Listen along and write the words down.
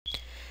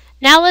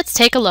Now let's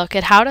take a look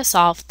at how to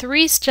solve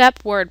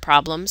three-step word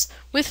problems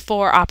with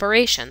 4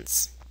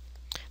 operations.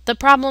 The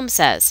problem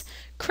says,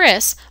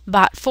 Chris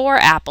bought 4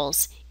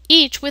 apples,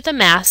 each with a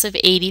mass of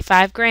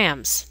 85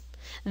 grams.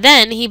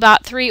 Then he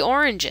bought 3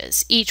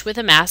 oranges, each with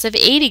a mass of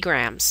 80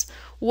 grams.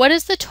 What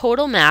is the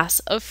total mass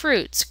of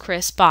fruits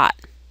Chris bought?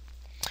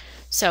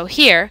 So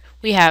here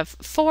we have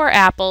 4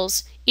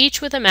 apples,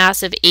 each with a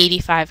mass of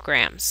 85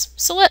 grams.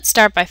 So let's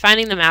start by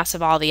finding the mass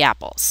of all the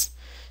apples.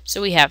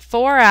 So we have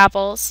 4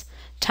 apples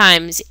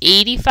times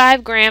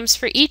 85 grams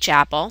for each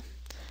apple.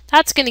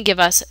 That's going to give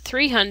us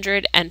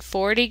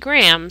 340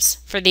 grams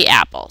for the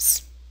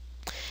apples.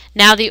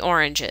 Now the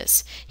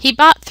oranges. He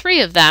bought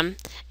 3 of them,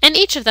 and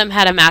each of them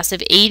had a mass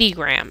of 80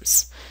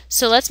 grams.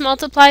 So let's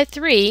multiply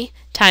 3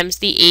 times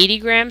the 80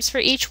 grams for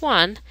each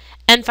one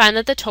and find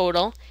that the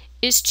total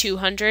is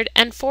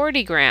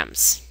 240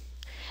 grams.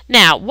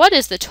 Now, what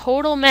is the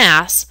total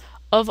mass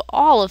of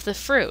all of the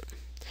fruit?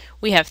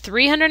 We have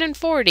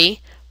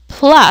 340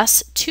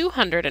 plus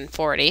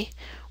 240,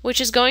 which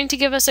is going to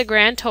give us a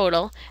grand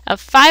total of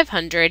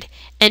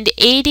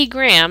 580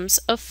 grams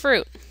of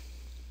fruit.